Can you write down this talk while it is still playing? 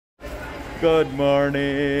Good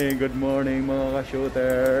morning mga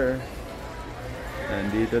ka-shooter.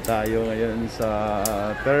 Nandito tayo ngayon sa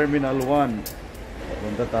Terminal 1.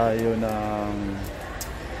 Punta tayo ng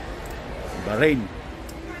Bahrain.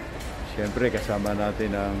 Siyempre kasama natin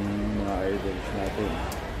ang mga idols natin.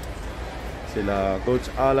 Sila Coach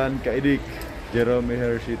Alan Kaidik, Jerome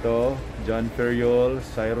Hershito, John Ferriol,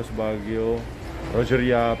 Cyrus Baguio, Roger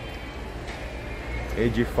Yap,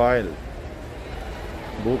 AG File.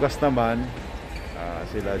 Bukas naman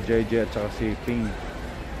sila JJ at saka si Ping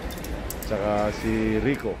at saka si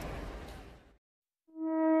Rico.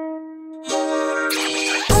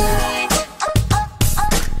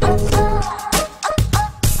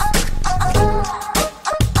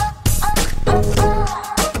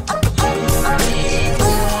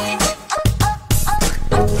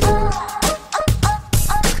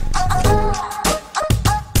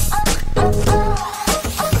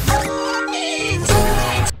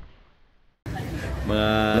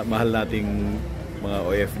 Mahal nating mga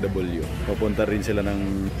OFW. Papunta rin sila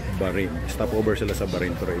ng Bahrain. Stopover sila sa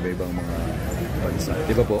Bahrain pero iba-ibang mga bansa.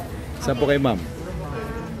 Di ba po? Saan po kayo, ma'am?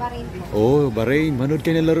 Bahrain po. Oh, Bahrain. Manood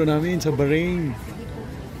kayo ng laro namin sa Bahrain.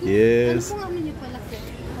 Yes.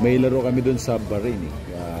 May laro kami dun sa Bahrain.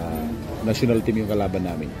 National team yung kalaban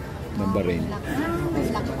namin ng Bahrain.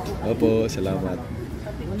 Opo, salamat.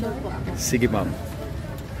 Sige, ma'am.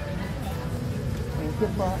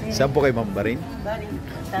 Saan po kayo, ma'am? Bahrain?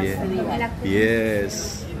 Yeah.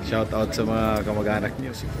 Yes. Shout out sa mga kamag-anak niyo.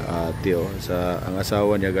 Si Tio, ang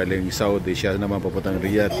asawa niya galing Saudi. Siya naman papuntang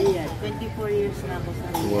Riyadh. 24 years na ako sa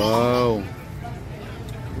Riyadh. Wow.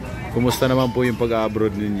 Kumusta naman po yung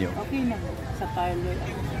pag-abroad ninyo? Okay na. Sa parlor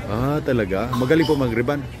ako. Talaga? Magaling po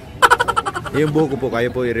mag-riban? Yung buho ko po, kaya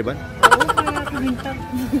po i-riban? Oo, kaya kumintag.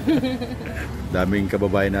 Daming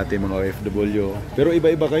kababayan natin mga OFW. Pero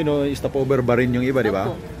iba-iba kayo, no? Stopover Bahrain yung iba, di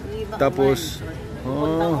ba? Tapos,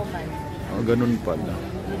 ganun pala.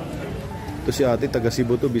 Ito si ate, taga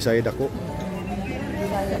Cebu to, Bisaya ako.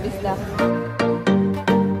 Bisaya.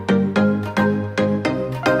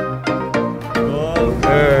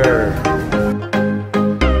 Golfer!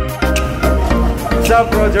 What's up,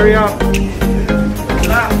 Roger Yap?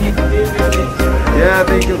 Yeah,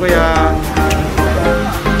 thank you, kuya.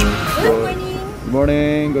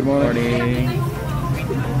 Good morning.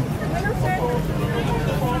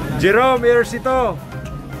 Jerome Ercito.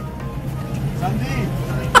 Sandy.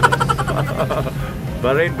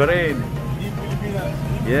 Bahrain.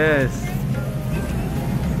 Yes.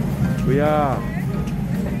 Kuya.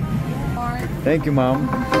 Thank you, ma'am.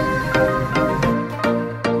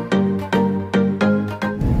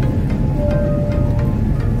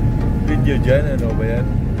 Video dyan, ano ba yan?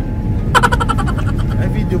 Ay,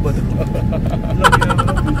 video ba ito?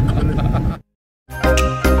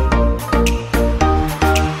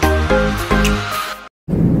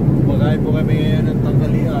 Kumakain po kami ngayon ng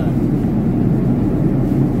tanghalian.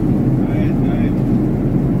 Kain.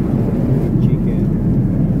 Chicken.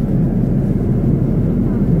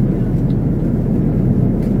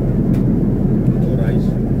 Rice.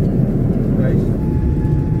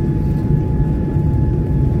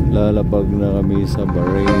 Lalabag na kami sa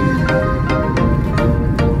Bahrain.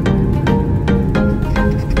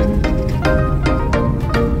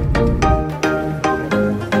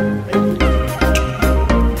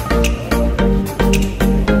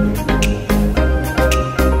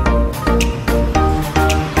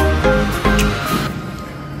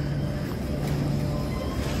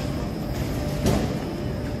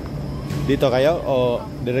 Dito kayo o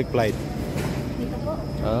direct flight? Dito po.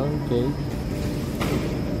 Okay.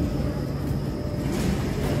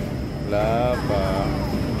 Wala pa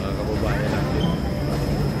mga kababayan natin.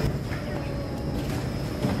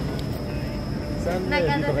 Saan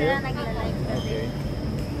dito kayo? Okay.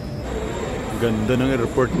 Ganda ng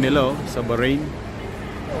airport nila sa Bahrain.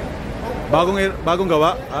 Bagong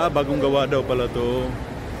gawa? Bagong gawa daw pala to.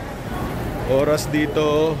 Oras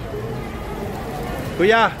dito.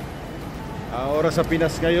 Kuya! Oras sa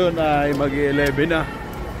Pinas ngayon ay mag-11 na.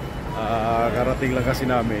 Karating lang kasi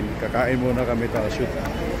namin. Kakain muna kami tapos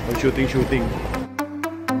shooting.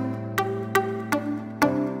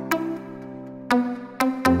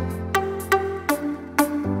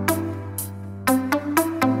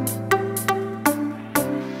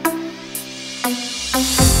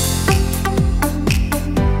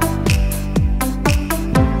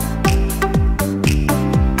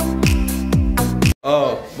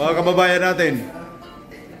 Mga kababayan natin.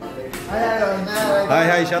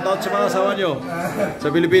 Hi, shoutout sa mga asawa nyo sa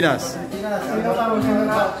Pilipinas.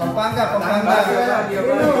 Pampanga.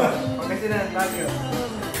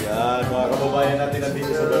 Yan, mga kababayan natin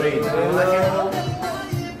nandito sa Bahrain.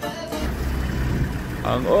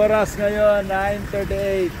 Ang oras ngayon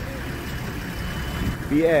 9:38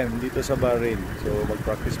 PM dito sa Bahrain. So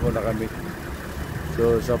mag-practice muna kami.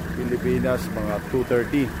 So sa Pilipinas mga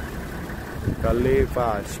 2:30.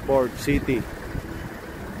 Khalifa Sport City.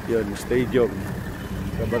 Yun, stadium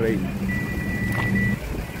sa Bahrain.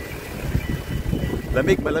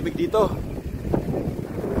 Lamig, malamig dito.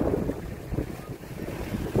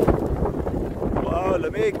 Wow,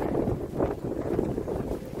 lamig.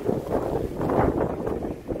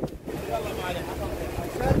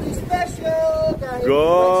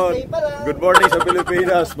 Good morning sa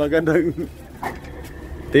Pilipinas. Magandang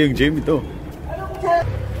ito yung gym ito.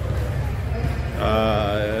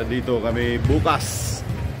 Dito kami bukas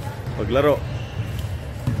paglaro.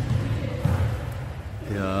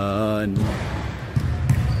 Yan.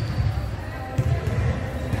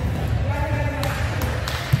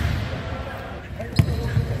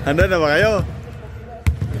 Handa na ba kayo?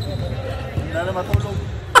 Handa na matulog.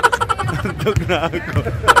 Antok na ako.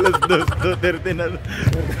 Alas 2:30 na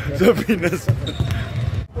sa Pinas.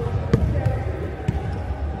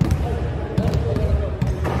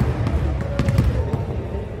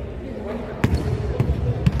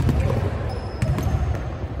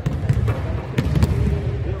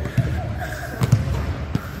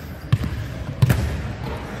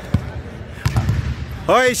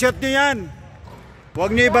 Hoy, shot nyo yan.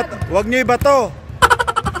 Huwag nyo ibato.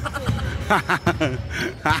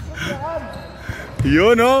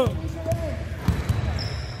 Yun, oh.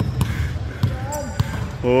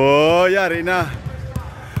 Oh, yari na.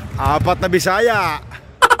 4 na Bisaya.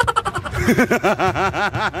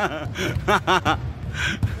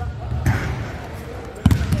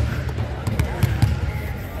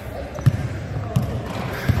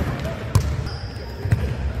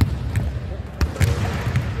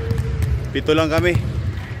 Pito lang kami.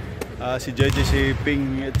 Si JJ, si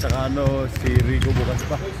Ping, at saka si Rico bukas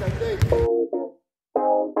pa.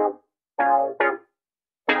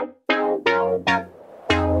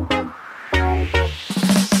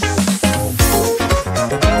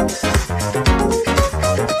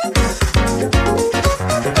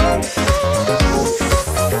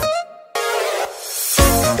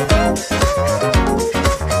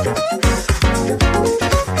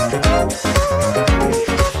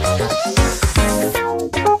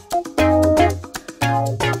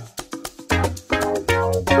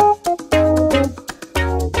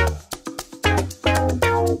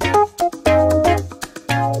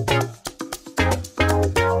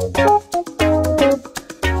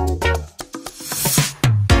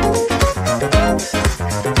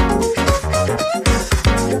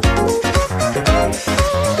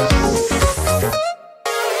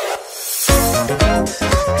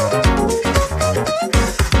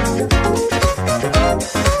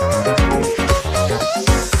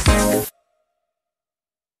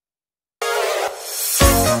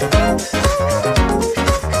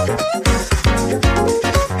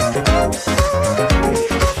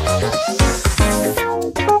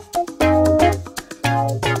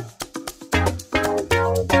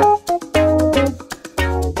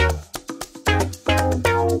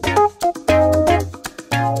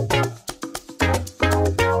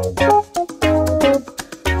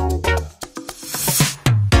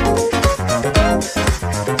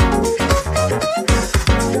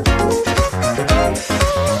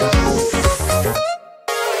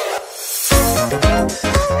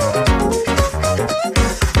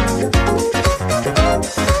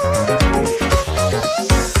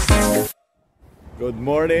 Good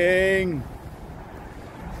morning!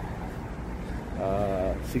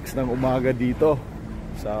 6 ng umaga dito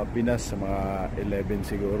sa Pinas, sa mga 11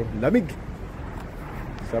 siguro. Lamig!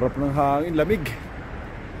 Sarap ng hangin, lamig!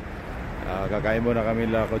 Kakain muna kami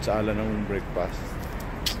lakot sa ala ng breakfast.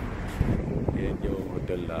 Yan yung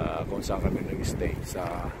hotel na kung saan kami nag-stay,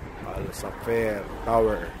 sa Al Safer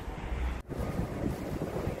Tower.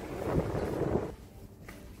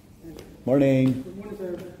 Morning! Good morning,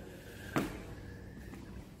 sir.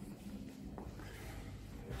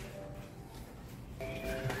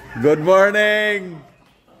 Good morning!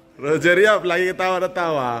 Roger Yap, lagi katawa na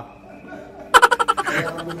tawa.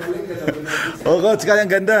 Oh, coach, kaya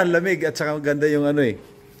ganda, ang lamig at saka ganda yung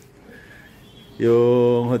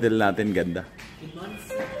yung hotel natin, ganda.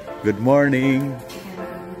 Good morning.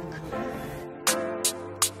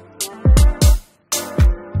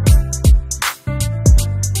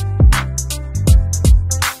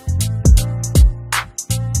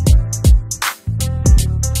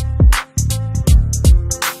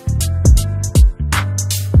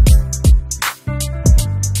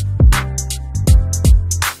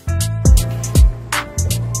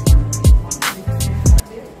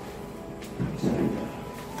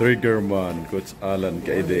 Triggerman, Coach Alan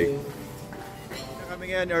Kaidek. Kami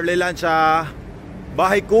ngayon, early lunch sa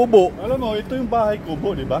Bahay Kubo. Alam mo, ito yung Bahay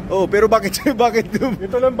Kubo, di ba? Oh, pero bakit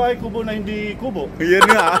Ito lang Bahay Kubo na hindi kubo. Yan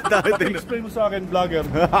nga. Explain mo sa akin, vlogger.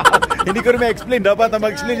 Hindi ko rin ma-explain. Dapat na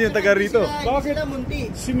mag-explain yung taga rito. Bakit?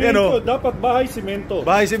 Simento. Dapat bahay simento.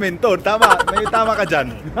 Bahay simento. Tama. May tama ka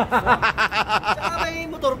dyan. Saka may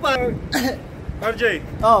motor pa. RJ,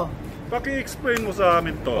 paki-explain mo sa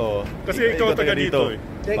amin to. Oo. Kasi ikaw taga dito eh.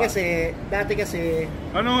 Kasi, dati kasi...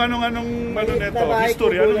 Anong neto? Bahay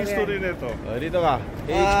History. Kubo Anong lang history neto? Oh, dito ka.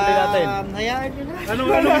 I-explain natin. Hayaan nyo na. Anong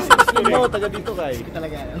history? Mo, taga dito ka eh. Hindi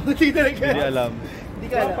talaga. Hindi talaga. Hindi alam. Hindi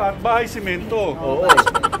ka alam. Dapat bahay simento. Oo.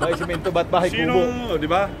 Bahay simento, ba't bahay kubo? Sino, di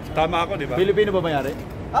ba? Tama ako, di ba? Pilipino ba mayari?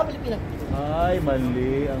 Pilipino. Ay,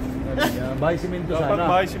 mali. Ang ano niya. Bahay simento Dapat sana.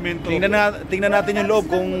 bahay simento. Tingnan natin yung loob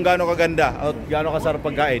kung gaano kaganda at gaano kasarap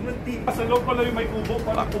pagkain. Sa loob pala yung may kubo.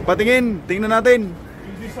 Patingin, tingnan natin.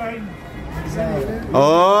 Yung design.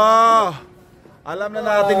 Oh! Alam na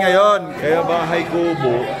natin ngayon. Kaya bahay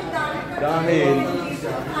kubo dahil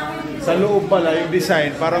sa loob pala yung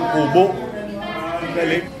design parang kubo.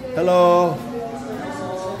 Galing. Hello.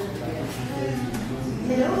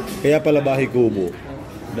 Kaya pala bahay kubo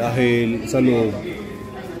dahil sa loob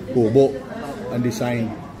kubo ang design.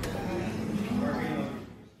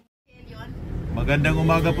 Magandang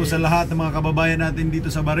umaga po sa lahat ng mga kababayan natin dito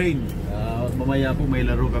sa Bahrain. Mamaya po may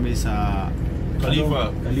laro kami sa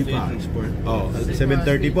Khalifa. Oh,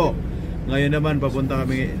 7:30 po. Ngayon naman papunta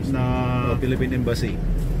kami na Philippine Embassy.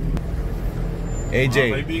 AJ.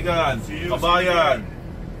 Mga kaibigan, kabayan.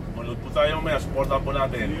 Manood po tayo mamaya, supportan po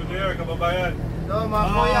natin. See you there, kababayan. Mga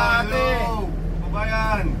kuya ate.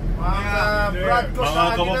 Kabayan. Mga brad ko sa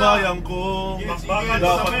Mga kababayan ko. Bakbakan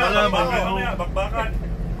Dapat malaman nyo. Bakbakan.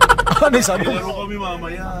 Ano sabi? Laro kami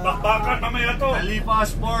mamaya. Bakbakan mamaya to. Khalifa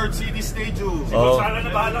Sports City Stadium. Oh. Sana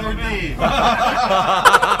na bahala kami.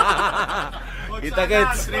 Kita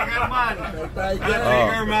gets. Triggerman.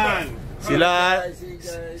 Triggerman.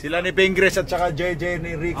 Sila ni Pingres at saka JJ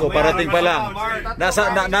ni Rico parating pa lang.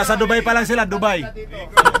 Nasa Dubai pa lang sila, Dubai.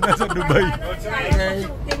 Nasa Dubai.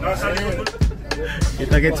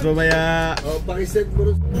 Kita gets mamaya.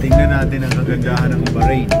 Tingnan natin ang kagandahan ng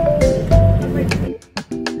Bahrain.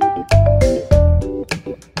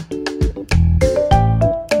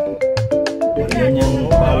 Yan yung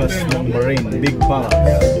palace ng Bahrain, Big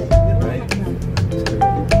Palace. Right?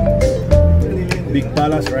 Big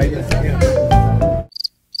Palace, right?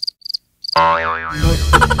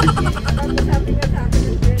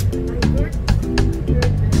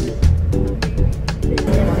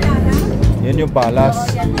 Yan yung palace.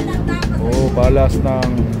 Oh, palace ng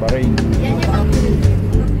Bahrain.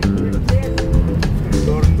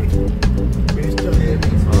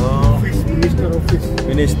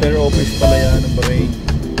 Minister office pala yan ng Bahrain.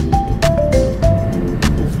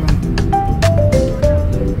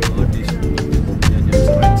 Yan yan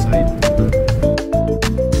sa right side.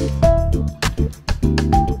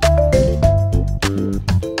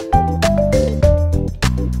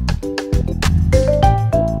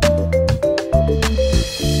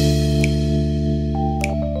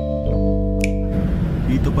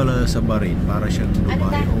 Dito pala sa Bahrain, para siyang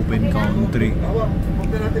Dubai, open country.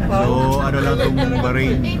 So ano lang itong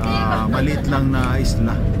Bahrain, maliit lang na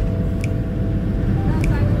isla.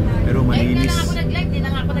 Pero malinis.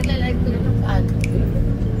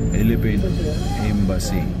 Philippine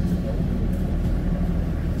Embassy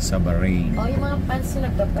sa Bahrain. Oh, yung mga fans na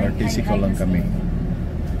Artisical lang kami.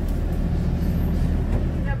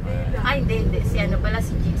 Ay, hindi. Si ano pala,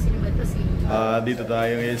 si Jig. Sino ba ito? Si... Dito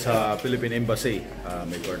tayo ngayon sa Philippine Embassy.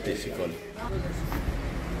 May artisical.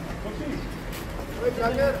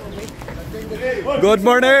 Good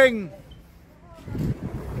morning!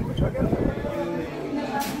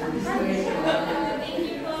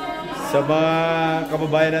 Sa mga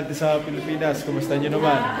kababayan natin sa Pilipinas, kumusta nyo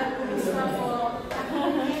naman?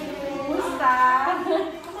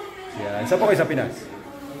 Yan. Saan po kayo sa Pinas?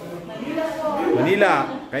 Manila.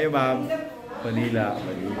 Kayo ma'am? Manila.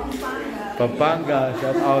 Pampanga.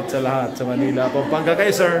 Shout out sa lahat sa Manila. Pampanga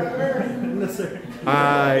kayo sir?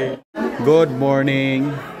 Hi. Good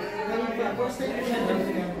morning.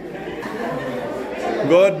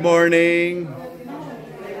 Good morning.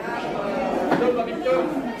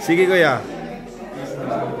 Sige kuya.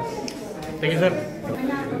 Thank you, sir.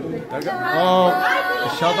 Oh,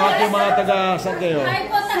 shout out yung mga taga saan kayo?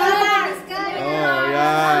 Oh,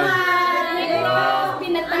 yan.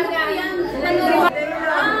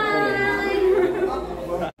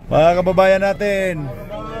 Mga kababayan natin.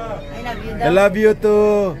 I love you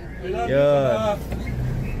too. Yan.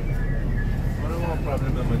 Parang mga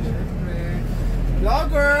problem naman yun.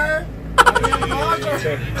 Vlogger!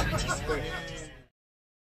 Vlogger!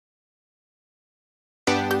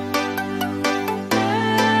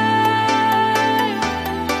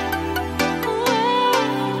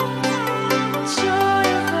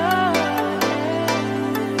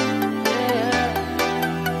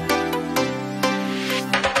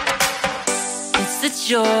 It's the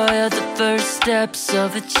joy of the first steps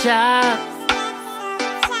of a child.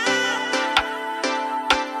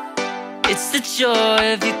 It's the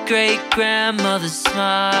joy of your great-grandmother's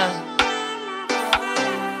smile.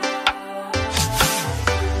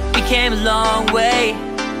 We came a long way,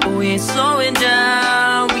 but we ain't slowing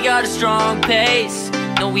down. We got a strong pace,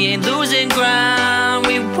 no, we ain't losing ground.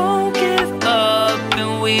 We won't give up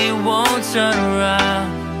and we won't turn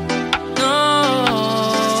around.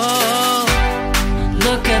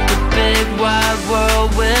 Look at the big wide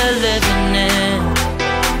world we're living in.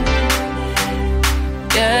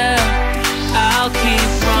 Yeah, I'll keep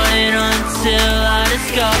running until I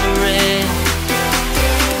discover it.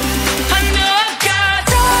 I know I've got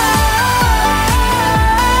time.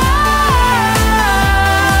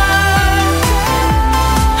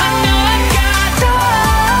 I know I've got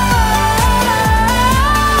time.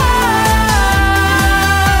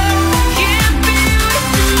 Can't be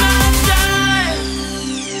wasting my time.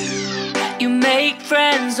 You make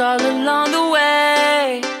friends all along the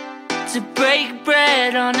way, to break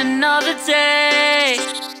bread on another day.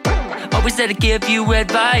 Always there to give you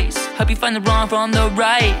advice, help you find the wrong from the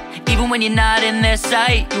right. Even when you're not in their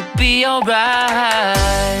sight, you'll be alright.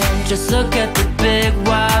 Just look at the big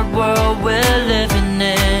wide world we're living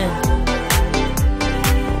in.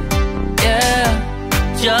 Yeah,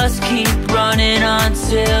 just keep running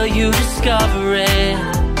until you discover it.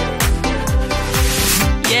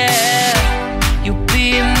 Yeah, you'll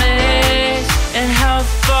be amazed at how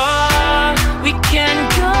far we can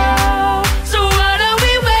go. So what are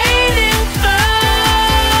we waiting for?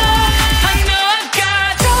 I know I've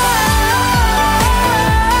got time.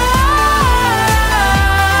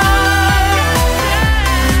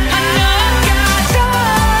 I know I've got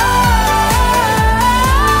time.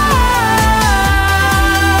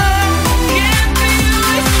 Can't be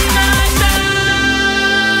wasting my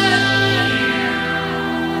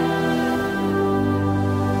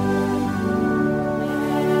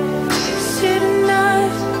See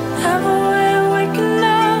tonight, have a way of waking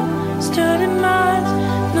up, starting minds,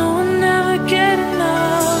 no one ever get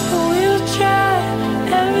enough. But we'll try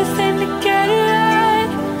everything to get it right,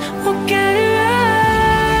 we'll get it right.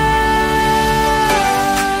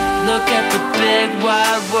 Look at the big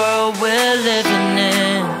wide world we're living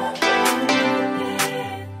in.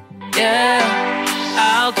 Yeah,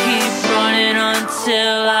 I'll keep running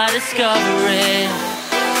until I discover it.